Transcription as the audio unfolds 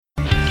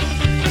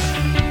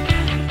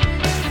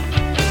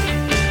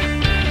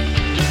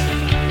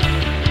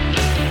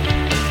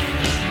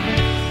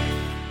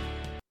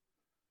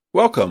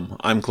Welcome,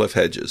 I'm Cliff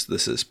Hedges.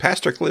 This is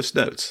Pastor Cliff's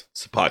Notes.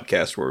 It's a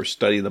podcast where we're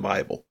studying the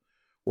Bible.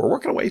 We're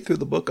working our way through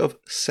the book of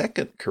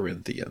 2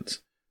 Corinthians.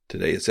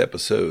 Today is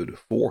episode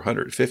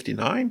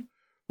 459.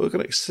 We're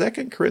looking at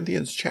 2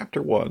 Corinthians chapter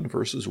 1,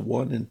 verses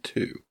 1 and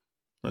 2.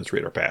 Let's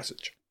read our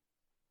passage.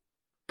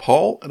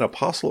 Paul, an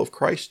apostle of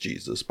Christ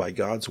Jesus by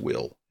God's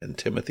will, and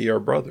Timothy our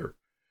brother,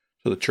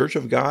 to the church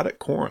of God at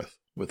Corinth,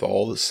 with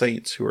all the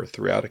saints who are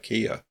throughout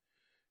Achaia,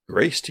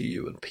 grace to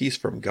you and peace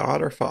from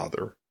God our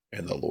Father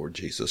and the Lord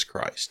Jesus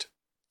Christ.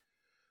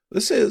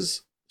 This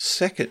is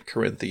 2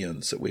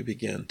 Corinthians that we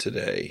begin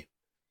today.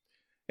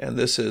 And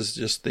this is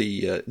just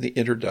the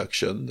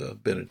introduction, the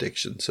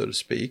benediction, so to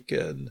speak.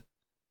 And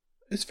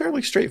it's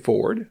fairly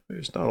straightforward.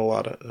 There's not a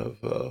lot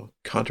of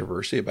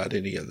controversy about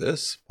any of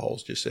this.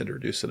 Paul's just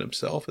introducing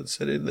himself and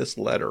sending this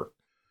letter.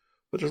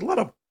 But there's a lot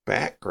of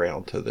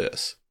background to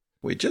this.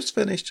 We just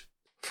finished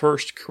 1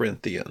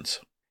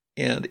 Corinthians.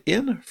 And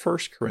in 1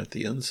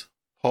 Corinthians,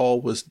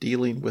 Paul was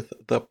dealing with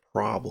the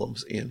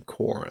problems in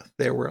Corinth.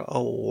 There were a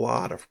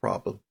lot of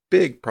problems,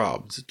 big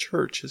problems. The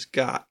church has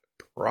got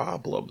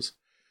problems.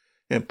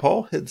 And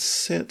Paul had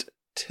sent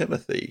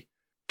Timothy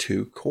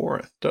to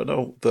Corinth. Don't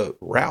know the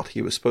route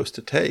he was supposed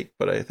to take,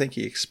 but I think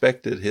he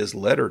expected his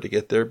letter to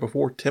get there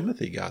before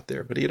Timothy got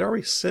there. But he had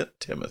already sent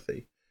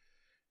Timothy.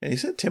 And he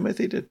sent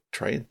Timothy to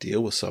try and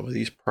deal with some of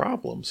these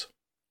problems.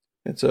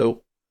 And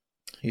so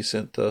he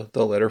sent the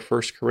letter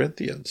 1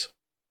 Corinthians.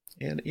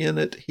 And in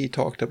it, he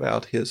talked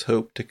about his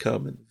hope to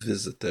come and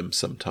visit them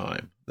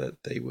sometime,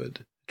 that they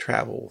would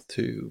travel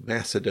to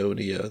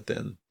Macedonia,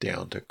 then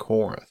down to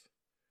Corinth.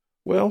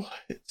 Well,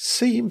 it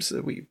seems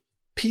that we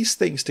piece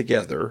things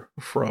together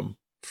from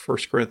 1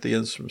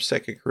 Corinthians, from 2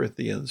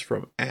 Corinthians,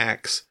 from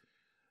Acts,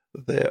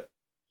 that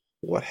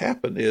what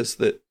happened is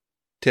that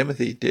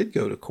Timothy did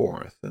go to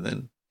Corinth, and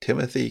then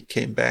Timothy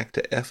came back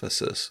to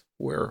Ephesus,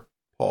 where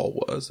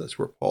Paul was. That's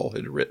where Paul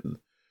had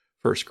written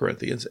 1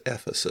 Corinthians,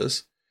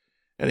 Ephesus.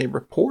 And he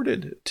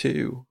reported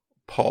to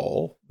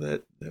Paul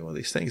that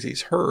these things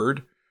he's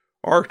heard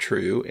are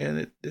true,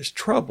 and there's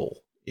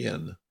trouble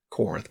in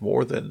Corinth,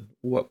 more than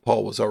what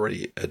Paul was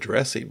already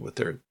addressing with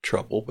their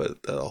trouble, but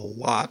a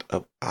lot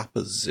of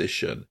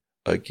opposition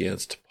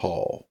against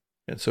Paul.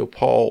 And so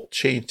Paul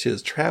changed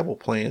his travel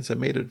plans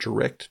and made a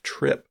direct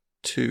trip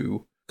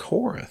to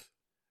Corinth.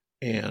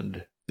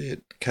 And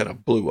it kind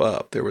of blew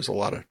up. There was a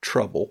lot of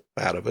trouble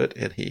out of it,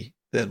 and he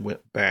then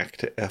went back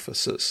to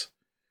Ephesus.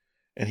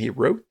 And he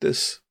wrote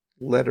this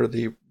letter.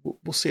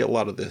 We'll see a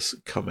lot of this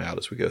come out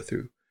as we go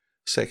through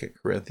 2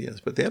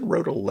 Corinthians, but then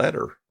wrote a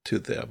letter to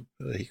them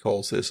that he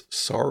calls his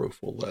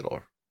sorrowful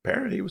letter.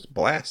 Apparently he was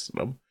blasting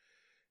them.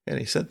 And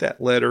he sent that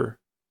letter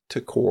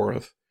to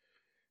Corinth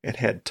and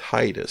had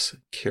Titus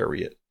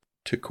carry it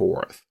to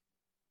Corinth.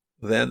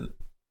 Then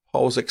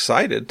Paul was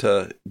excited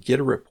to get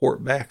a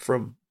report back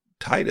from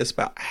Titus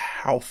about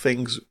how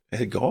things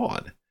had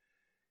gone.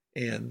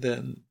 And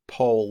then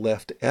Paul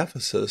left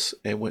Ephesus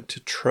and went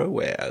to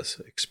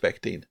Troas,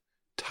 expecting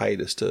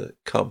Titus to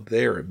come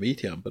there and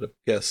meet him. But I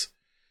guess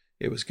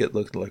it was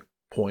looking like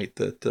a point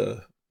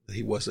that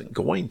he wasn't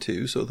going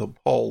to. So then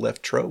Paul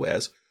left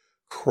Troas,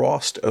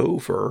 crossed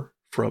over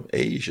from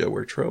Asia,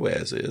 where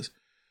Troas is,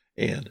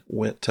 and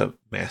went to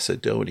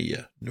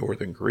Macedonia,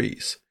 northern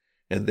Greece.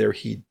 And there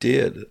he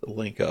did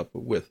link up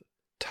with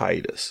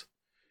Titus.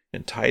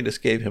 And Titus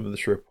gave him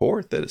this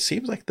report that it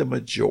seems like the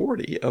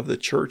majority of the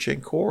church in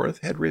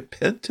Corinth had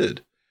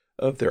repented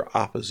of their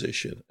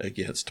opposition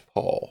against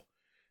Paul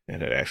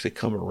and had actually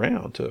come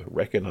around to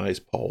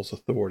recognize Paul's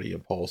authority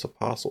and Paul's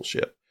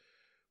apostleship.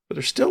 But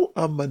there's still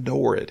a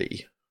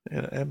minority,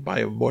 and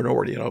by a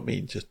minority I don't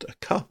mean just a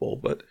couple,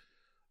 but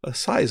a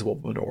sizable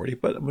minority,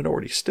 but a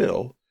minority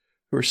still,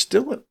 who are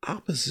still in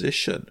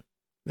opposition.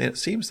 And it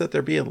seems that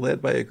they're being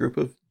led by a group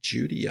of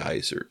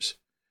Judaizers.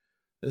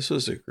 This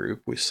was a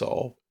group we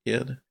saw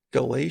in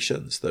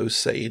Galatians, those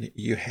saying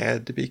you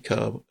had to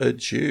become a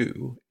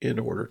Jew in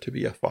order to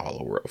be a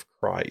follower of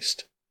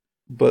Christ.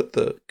 But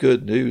the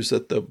good news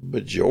that the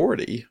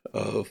majority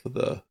of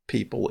the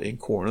people in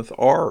Corinth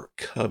are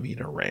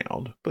coming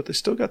around, but they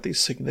still got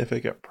these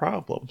significant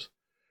problems,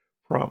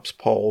 prompts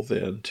Paul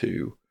then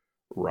to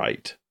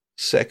write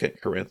 2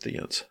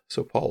 Corinthians.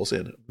 So Paul's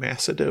in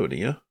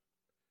Macedonia.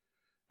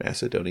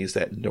 Macedonia is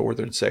that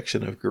northern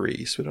section of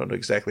Greece. We don't know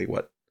exactly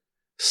what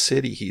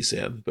city he's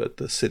in, but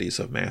the cities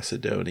of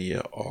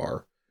Macedonia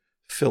are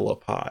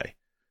Philippi,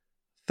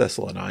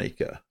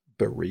 Thessalonica,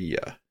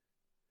 Berea.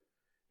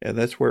 And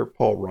that's where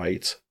Paul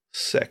writes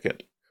 2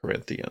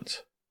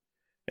 Corinthians.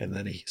 And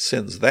then he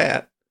sends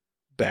that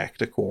back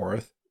to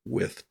Corinth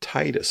with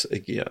Titus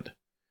again.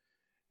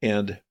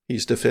 And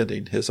he's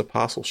defending his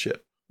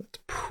apostleship. That's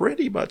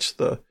pretty much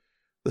the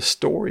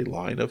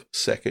storyline of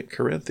 2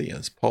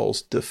 Corinthians,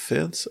 Paul's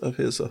defense of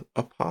his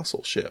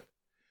apostleship.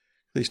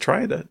 He's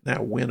trying to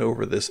now win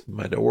over this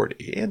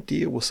minority and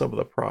deal with some of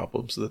the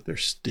problems that they're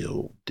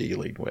still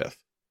dealing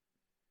with.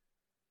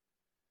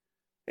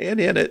 And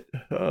in it,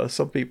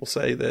 some people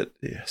say that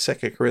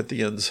 2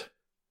 Corinthians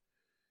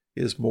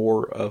is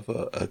more of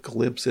a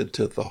glimpse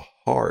into the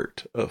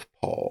heart of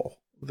Paul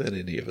than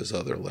any of his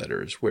other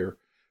letters, where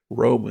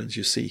Romans,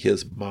 you see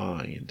his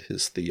mind,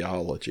 his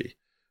theology.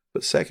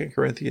 But 2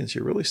 Corinthians,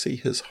 you really see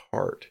his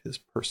heart, his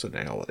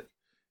personality,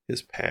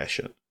 his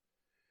passion.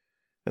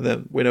 And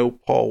then we know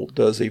Paul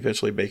does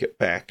eventually make it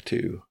back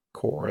to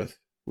Corinth.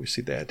 We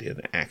see that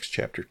in Acts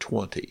chapter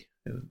 20.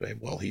 And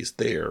while he's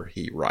there,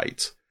 he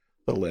writes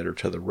the letter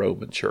to the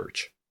Roman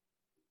church.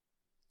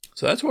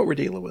 So that's what we're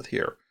dealing with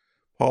here.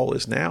 Paul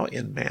is now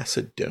in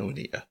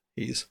Macedonia.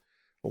 He's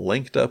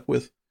linked up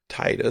with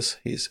Titus.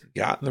 He's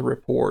gotten the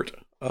report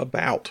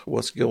about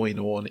what's going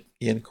on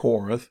in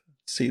Corinth.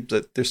 Seems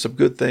that there's some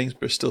good things,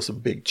 but there's still some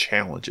big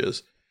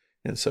challenges.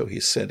 And so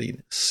he's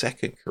sending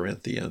 2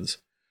 Corinthians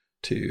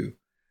to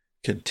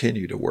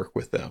continue to work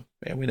with them.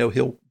 And we know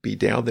he'll be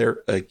down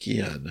there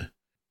again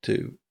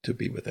to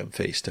be with them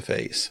face to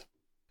face.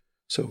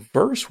 So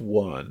verse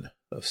 1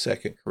 of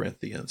 2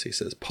 Corinthians, he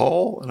says,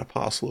 Paul, an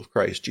apostle of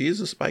Christ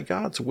Jesus by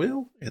God's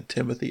will, and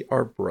Timothy,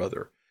 our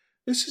brother.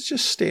 This is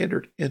just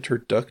standard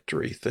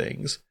introductory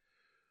things,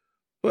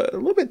 but a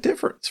little bit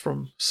different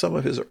from some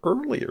of his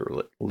earlier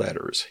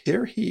letters.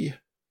 Here he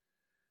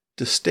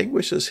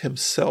distinguishes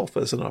himself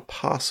as an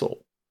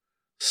apostle,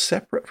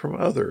 separate from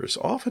others.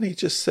 Often he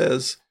just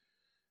says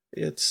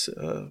it's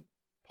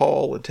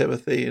Paul and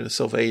Timothy and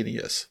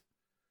Silvanus,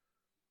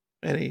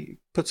 and he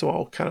puts them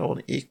all kind of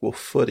on equal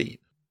footing.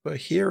 But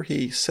here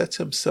he sets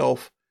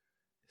himself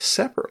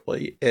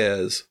separately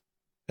as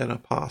an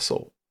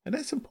apostle. And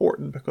that's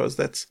important because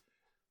that's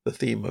the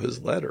theme of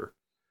his letter.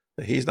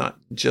 That he's not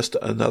just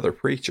another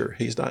preacher.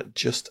 He's not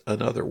just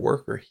another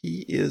worker.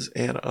 He is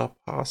an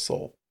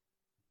apostle,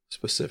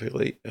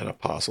 specifically an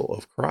apostle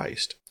of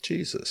Christ,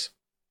 Jesus,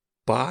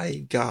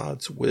 by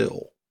God's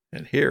will.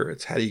 And here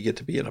it's how do you get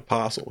to be an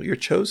apostle? You're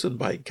chosen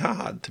by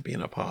God to be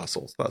an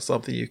apostle. It's not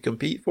something you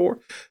compete for.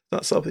 It's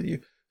not something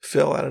you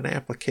fill out an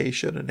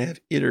application and have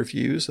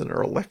interviews and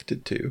are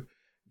elected to.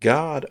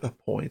 God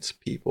appoints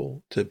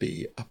people to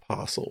be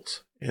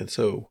apostles. And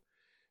so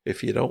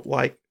if you don't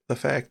like the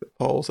fact that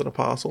Paul's an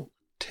apostle,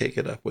 take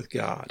it up with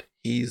God.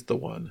 He's the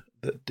one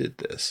that did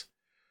this.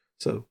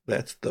 So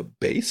that's the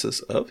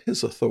basis of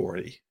his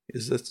authority,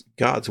 is that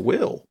God's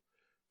will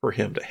for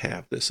him to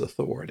have this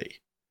authority.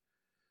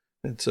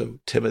 And so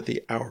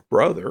Timothy, our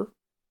brother,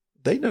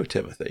 they know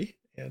Timothy,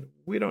 and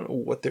we don't know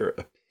what their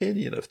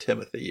opinion of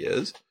Timothy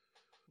is,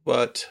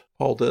 but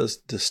Paul does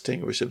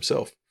distinguish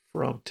himself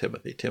from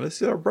Timothy.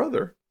 Timothy's our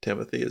brother.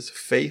 Timothy is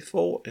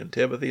faithful, and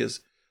Timothy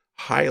is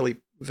highly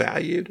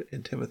valued,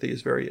 and Timothy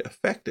is very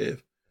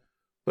effective.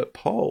 But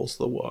Paul's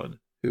the one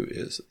who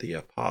is the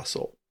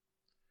apostle.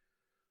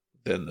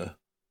 Then the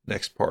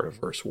next part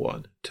of verse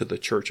 1, to the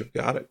church of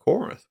God at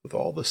Corinth, with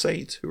all the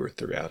saints who are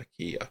throughout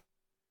Achaia.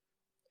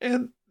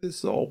 And this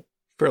is all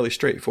fairly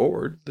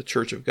straightforward. The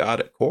church of God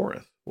at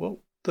Corinth.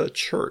 Well, the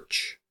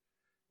church.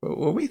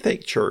 When we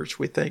think church,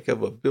 we think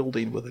of a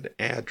building with an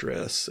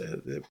address,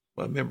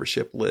 a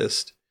membership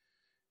list,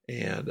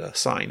 and a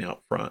sign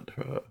out front,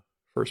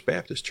 First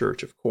Baptist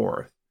Church of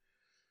Corinth.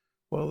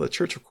 Well, the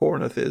Church of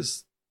Corinth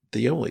is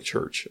the only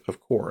church of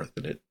Corinth,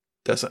 and it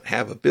doesn't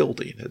have a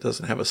building. It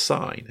doesn't have a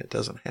sign. It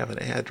doesn't have an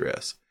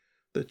address.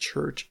 The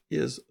church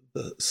is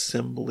the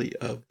assembly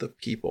of the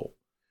people.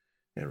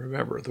 And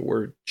remember, the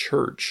word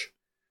church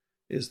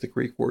is the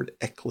Greek word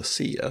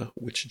ekklesia,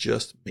 which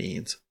just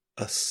means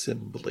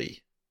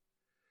assembly.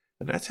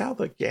 And that's how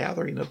the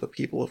gathering of the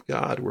people of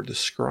God were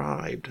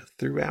described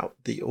throughout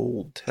the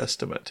Old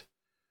Testament.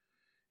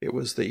 It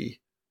was the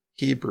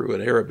Hebrew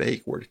and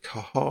Aramaic word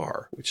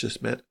kahar, which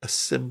just meant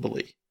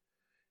assembly.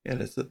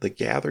 And it's that the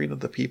gathering of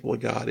the people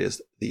of God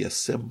is the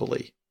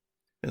assembly.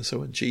 And so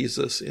when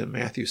Jesus in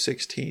Matthew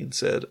 16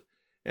 said,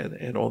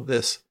 and on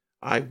this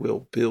I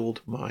will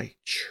build my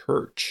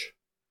church,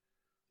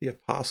 the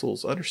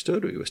apostles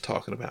understood what he was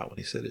talking about when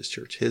he said his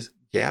church, his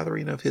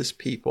gathering of his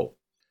people,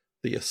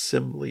 the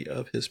assembly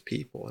of his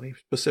people. And he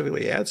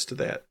specifically adds to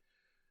that,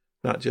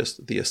 not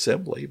just the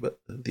assembly, but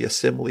the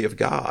assembly of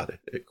God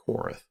at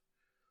Corinth,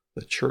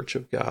 the church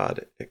of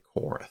God at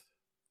Corinth,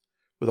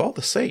 with all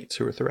the saints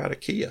who are throughout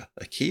Achaia.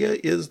 Achaia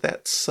is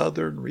that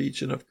southern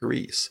region of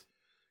Greece.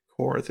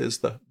 Corinth is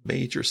the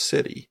major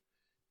city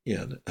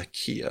in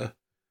Achaia,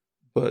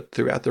 but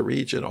throughout the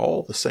region,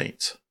 all the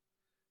saints,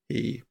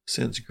 he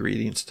sends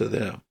greetings to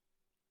them.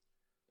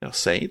 Now,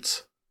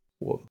 saints,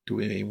 what do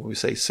we mean when we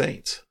say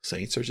saints?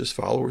 Saints are just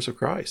followers of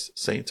Christ.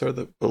 Saints are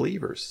the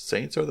believers.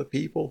 Saints are the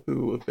people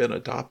who have been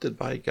adopted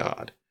by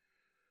God.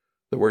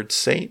 The word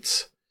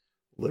saints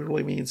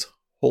literally means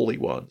holy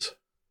ones.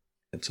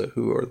 And so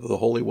who are the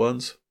holy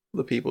ones?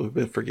 The people who've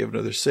been forgiven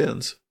of their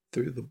sins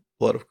through the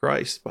blood of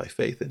Christ by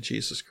faith in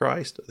Jesus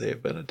Christ. They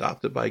have been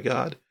adopted by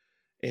God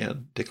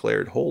and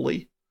declared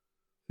holy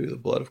through the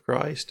blood of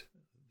Christ.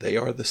 They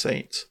are the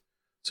saints.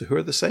 So who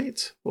are the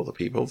saints? Well, the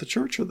people of the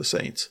church are the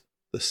saints.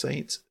 The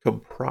saints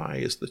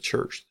comprise the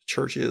church. The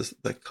church is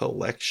the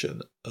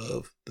collection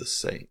of the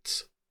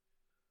saints.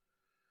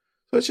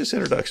 So it's just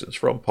introductions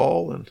from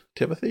Paul and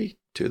Timothy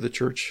to the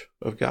church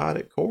of God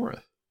at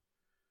Corinth.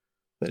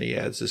 Then he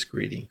adds this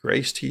greeting,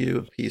 grace to you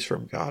and peace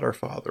from God our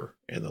Father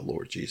and the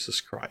Lord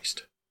Jesus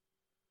Christ.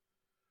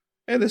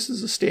 And this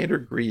is a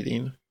standard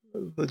greeting.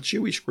 The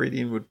Jewish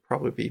greeting would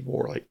probably be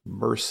more like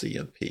mercy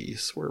and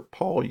peace, where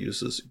Paul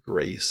uses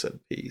grace and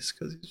peace,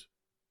 because he's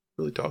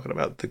really talking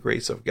about the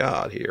grace of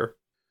God here.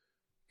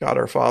 God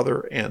our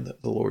Father and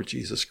the Lord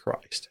Jesus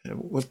Christ. And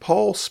when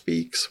Paul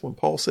speaks, when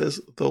Paul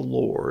says the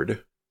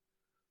Lord,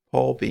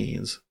 Paul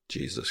means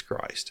Jesus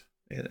Christ.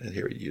 And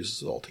here he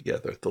uses it all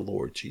together, the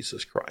Lord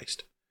Jesus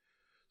Christ.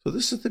 So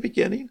this is the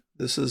beginning.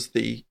 This is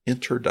the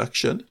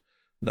introduction.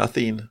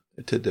 Nothing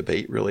to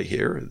debate really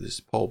here. This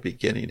is Paul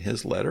beginning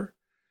his letter.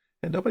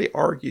 And nobody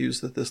argues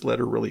that this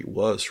letter really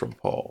was from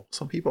Paul.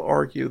 Some people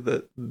argue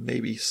that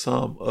maybe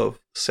some of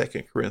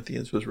 2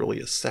 Corinthians was really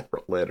a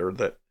separate letter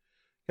that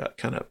got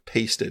kind of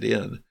pasted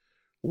in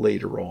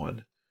later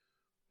on.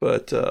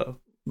 But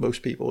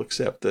most people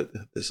accept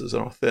that this is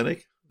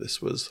authentic.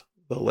 This was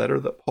the letter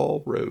that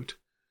Paul wrote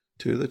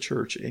to the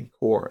church in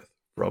Corinth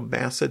from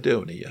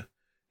Macedonia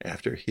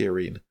after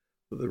hearing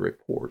the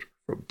report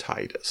from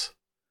Titus.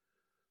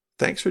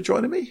 Thanks for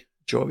joining me.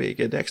 Join me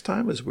again next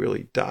time as we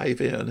really dive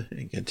in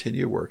and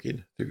continue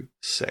working through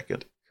 2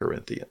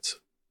 Corinthians.